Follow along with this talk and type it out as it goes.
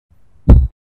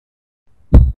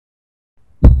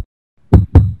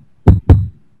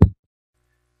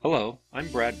Hello, I'm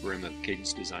Brad Brim of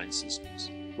Cadence Design Systems.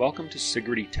 Welcome to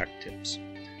Sigrity Tech Tips.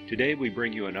 Today we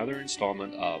bring you another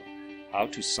installment of how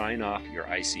to sign off your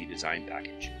IC design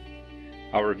package.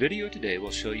 Our video today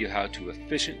will show you how to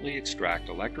efficiently extract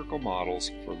electrical models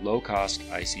for low-cost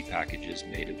IC packages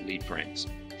made of lead frames.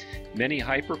 Many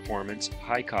high-performance,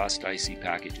 high-cost IC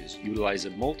packages utilize a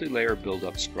multi-layer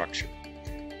build-up structure.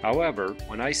 However,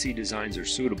 when IC designs are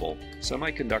suitable,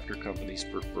 semiconductor companies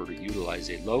prefer to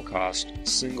utilize a low-cost,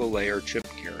 single-layer chip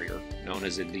carrier known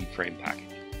as a lead frame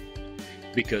package.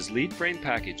 Because lead frame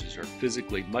packages are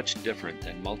physically much different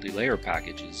than multi-layer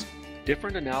packages,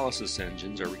 different analysis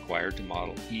engines are required to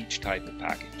model each type of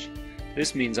package.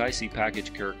 This means IC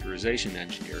package characterization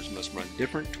engineers must run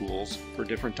different tools for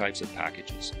different types of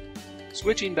packages.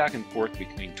 Switching back and forth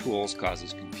between tools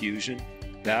causes confusion,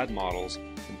 bad models,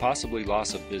 and possibly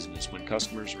loss of business when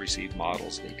customers receive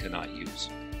models they cannot use.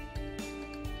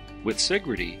 With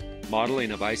Sigrity,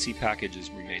 modeling of IC packages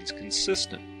remains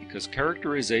consistent because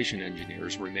characterization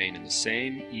engineers remain in the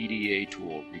same EDA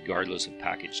tool regardless of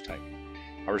package type.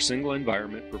 Our single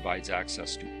environment provides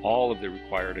access to all of the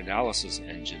required analysis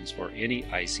engines for any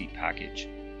IC package,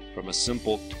 from a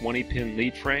simple 20-pin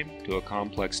lead frame to a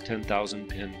complex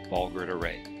 10,000-pin ball grid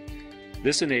array.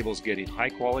 This enables getting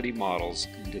high-quality models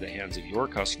into the hands of your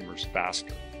customers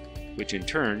faster, which in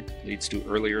turn leads to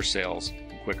earlier sales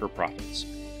and quicker profits.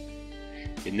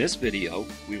 In this video,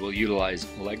 we will utilize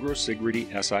Allegro Sigrity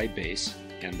SI Base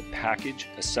and the Package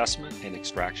Assessment and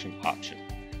Extraction option.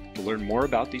 To learn more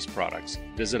about these products,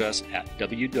 visit us at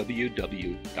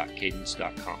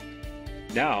www.cadence.com.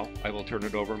 Now, I will turn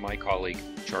it over to my colleague,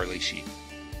 Charlie Shi.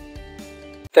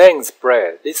 Thanks,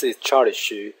 Brad. This is Charlie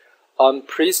Shi. I'm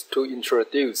pleased to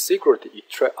introduce Sigrity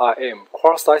XtractIM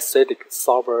quasi-static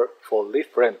solver for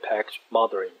Leadframe package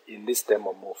modeling in this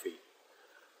demo movie.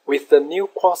 With the new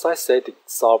quasi-static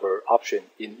solver option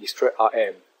in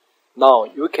XtractIM, now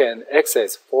you can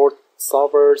access 4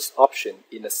 solvers options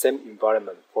in the same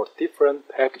environment for different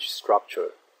package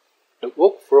structure. The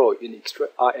workflow in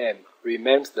XtractIM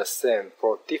remains the same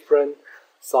for different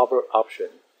solver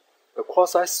options. The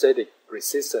quasi-static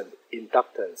resistant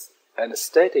inductance and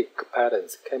static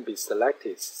capacitance can be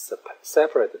selected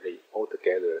separately or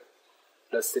together.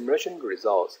 The simulation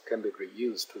results can be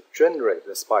reused to generate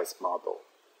the SPICE model.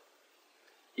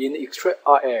 In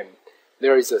XtractIM,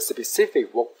 there is a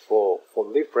specific workflow for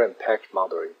Leadframe package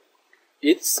modeling.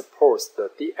 It supports the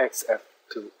DXF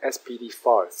to SPD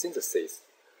file synthesis.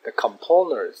 The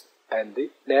components and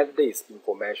the netlist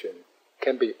information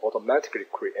can be automatically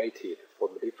created for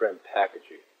the Leadframe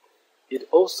packaging. It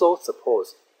also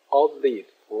supports out-lead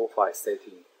profile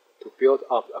setting to build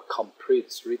up a complete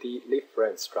 3D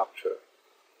leadframe structure.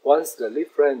 Once the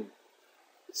leadframe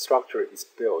structure is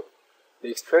built,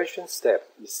 the extraction step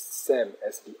is the same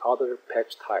as the other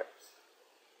package types.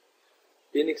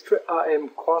 In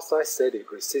XtractIM quasi-static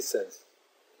resistance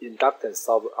inductance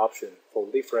solver option for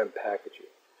leadframe packaging,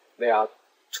 there are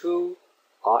 2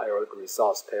 RL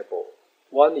results tables.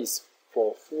 One is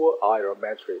for full IR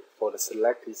metric for the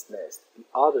selected nest. The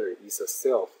other is a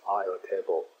self-IR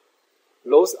table.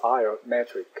 Those IR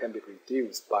metric can be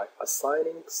reduced by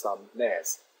assigning some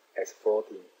nests as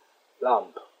floating,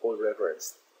 lump, or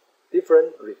reference.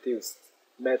 Different reduced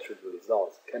metric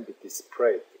results can be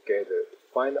displayed together to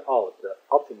find out the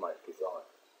optimized design.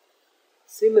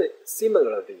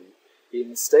 Similarly,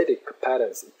 in static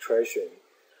capacitance iteration,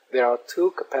 there are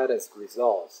 2 capacitance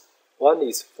results. One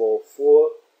is for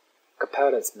full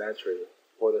capacitance metric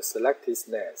for the selected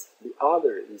nest. The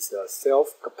other is a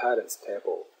self-capacitance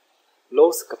table.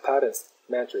 Those capacitance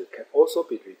metric can also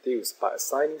be reduced by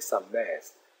assigning some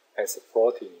nests as a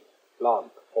floating,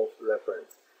 lump, or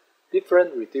reference.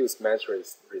 Different reduced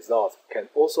metrics results can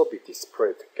also be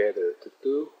displayed together to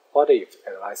do what-if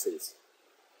analysis.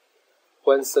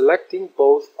 When selecting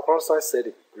both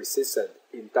quasi-static resistant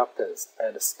inductance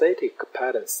and static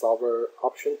capacitance solver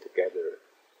option together,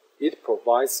 it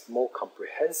provides more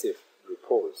comprehensive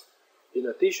reports. In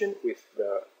addition, with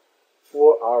the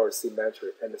full RLC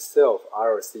metric and the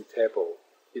self-RLC table,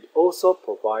 it also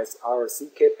provides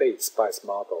RLCK-based SPICE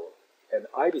model and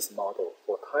IBIS model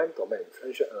for time domain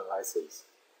transition analysis.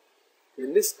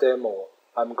 In this demo,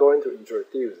 I'm going to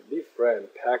introduce Leadframe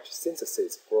package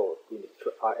synthesis flow in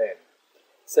XtractIM,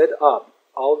 set up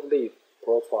out-lead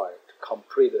profile to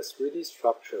complete the 3D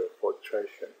structure for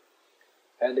iteration,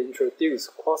 and introduce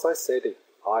quasi-static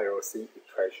RLC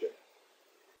iteration.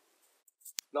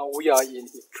 Now we are in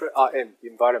XtractIM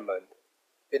environment.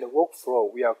 In the workflow,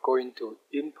 we are going to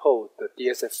import the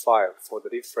DXF file for the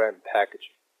Leadframe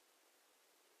package.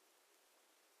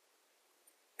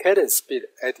 Cadence speed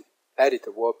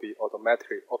editor will be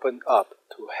automatically opened up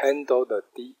to handle the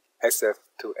DSF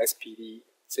to SPD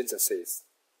synthesis.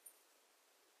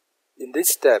 In this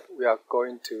step, we are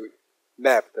going to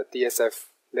map the DSF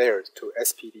layers to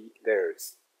SPD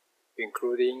layers,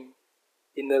 including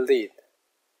inner lead,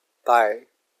 die,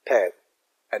 pad,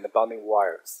 and bonding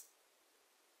wires.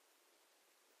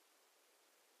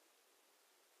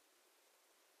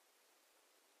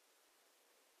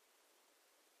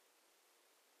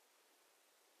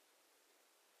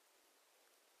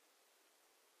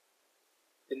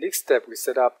 In this step, we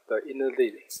set up the inner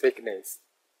lead thickness,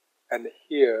 and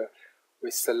here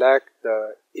we select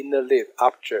the inner lead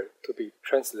object to be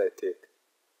translated.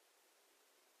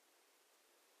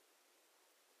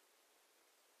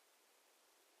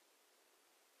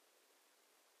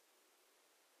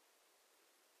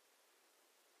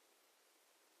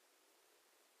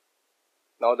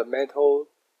 Now the metal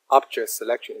object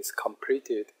selection is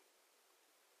completed.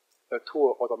 The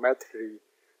tool automatically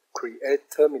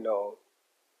creates terminal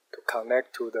to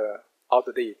connect to the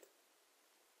outer lead.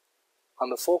 On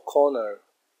the four corners,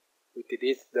 we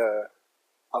delete the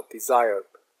undesired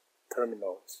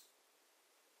terminals.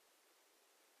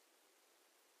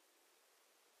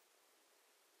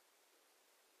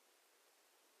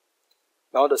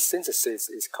 Now the synthesis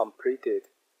is completed.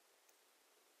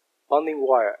 Bonding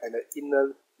wire and the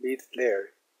inner lead layer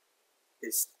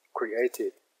is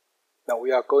created. Now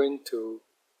we are going to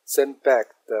send back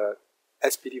the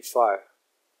SPD file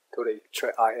to the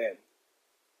XtractIM.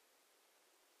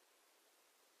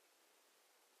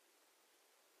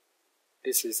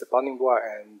 This is the bonding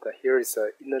wire, and here is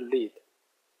the inner lead.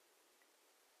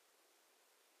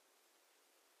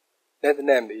 Net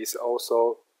name is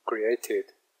also created.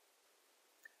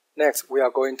 Next, we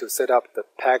are going to set up the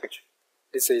package.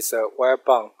 This is a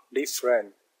Wirebond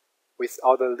Leadframe with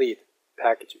outer lead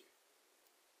package.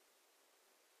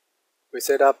 We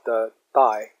set up the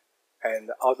die and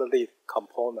outer lead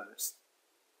components.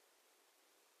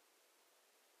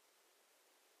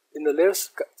 In the layer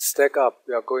stack up,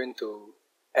 we are going to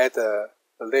add a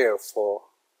layer for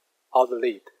outer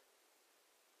lead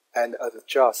and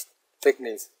adjust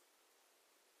thickness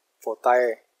for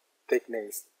die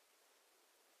thickness,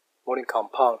 molding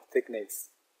compound thickness.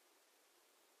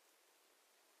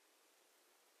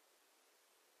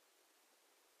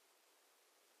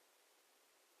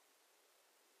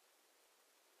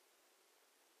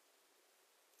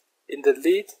 In the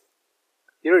lead,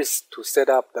 here is to set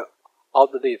up the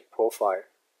outer lead profile.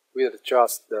 We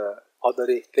adjust the outer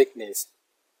lead thickness.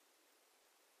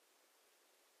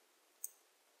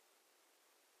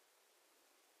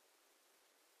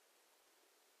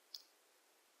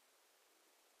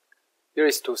 Here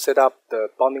is to set up the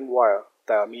bonding wire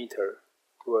diameter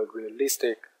to a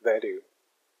realistic value.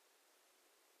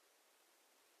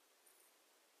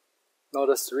 Now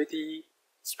the 3D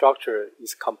structure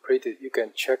is completed. You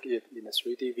can check it in the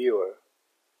 3D viewer.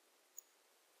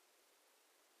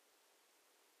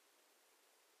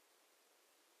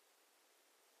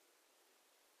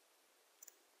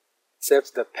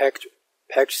 Save the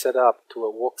package setup to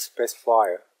a workspace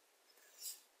file.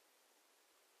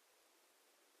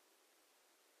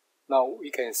 Now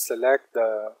we can select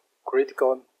the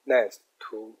critical net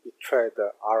to extract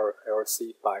the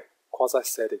RLC by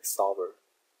quasi-static solver.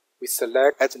 We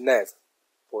select Add Net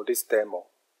for this demo.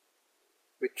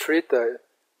 We treat the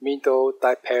middle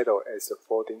die pedal as a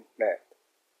folding net.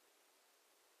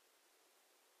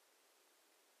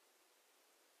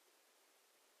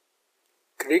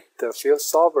 Click the field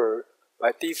solver.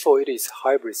 By default, it is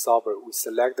hybrid solver. We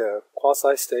select the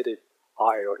quasi-static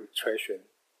RL iteration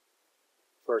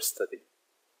firstly.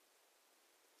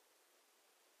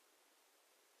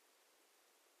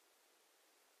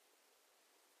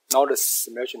 Now the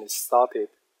simulation is started.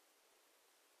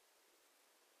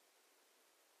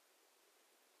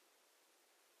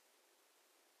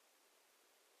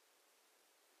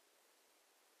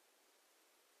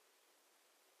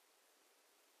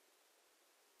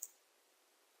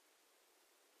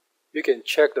 You can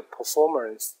check the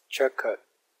performance checker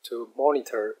to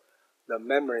monitor the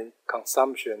memory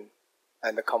consumption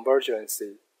and the convergence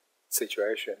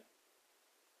situation.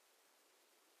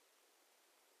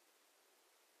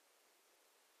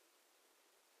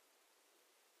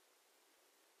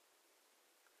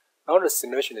 Now the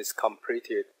simulation is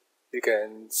completed. You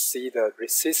can see the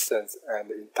resistance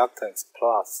and inductance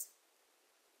plus.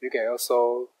 You can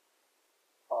also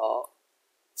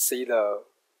see the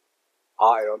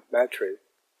RL matrix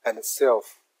and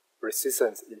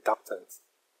self-resistance inductance.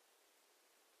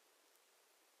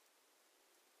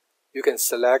 You can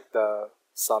select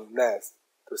some nets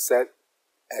to set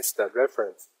as the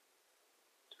reference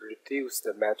to reduce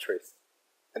the matrix,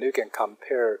 and you can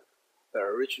compare the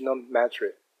original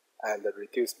matrix and the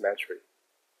reduced matrix.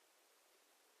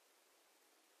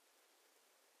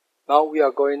 Now we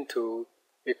are going to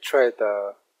extract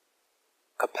the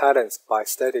capacitance by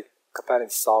static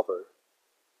capacitance solver.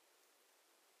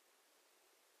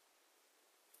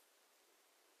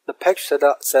 The package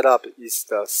setup is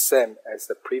the same as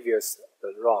the previous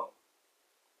run.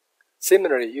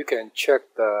 Similarly, you can check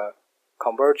the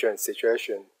convergence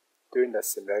situation during the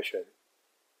simulation.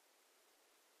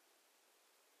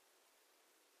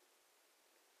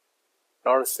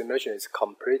 Now the simulation is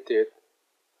completed.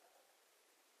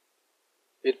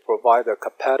 It provides the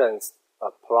capacitance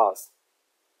plus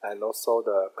and also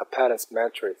the capacitance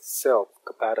matrix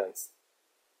self-capacitance.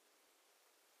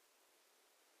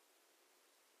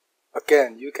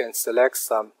 Again, you can select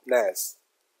some nets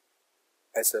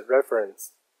as a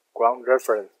reference, ground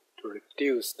reference, to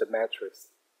reduce the matrix.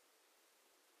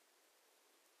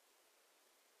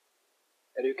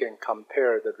 And you can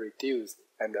compare the reduced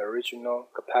and the original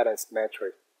capacitance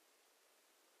matrix.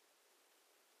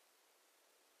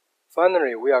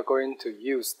 Finally, we are going to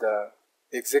use the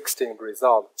existing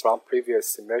result from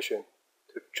previous simulation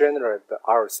to generate the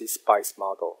RLC SPICE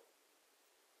model.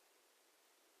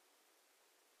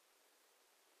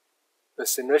 The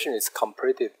simulation is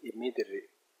completed immediately.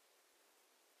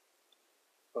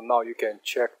 So now you can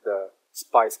check the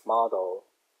SPICE model,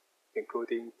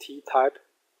 including T-type,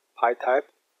 Pi-type,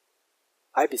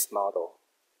 IBIS model,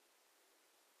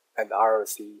 and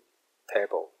RLC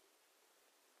table.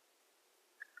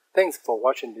 Thanks for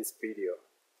watching this video.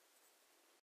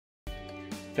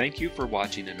 Thank you for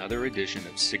watching another edition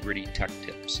of Sigrity Tech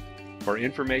Tips. For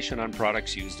information on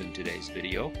products used in today's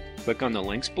video, click on the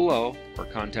links below or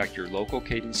contact your local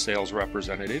Cadence sales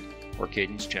representative or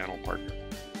Cadence channel partner.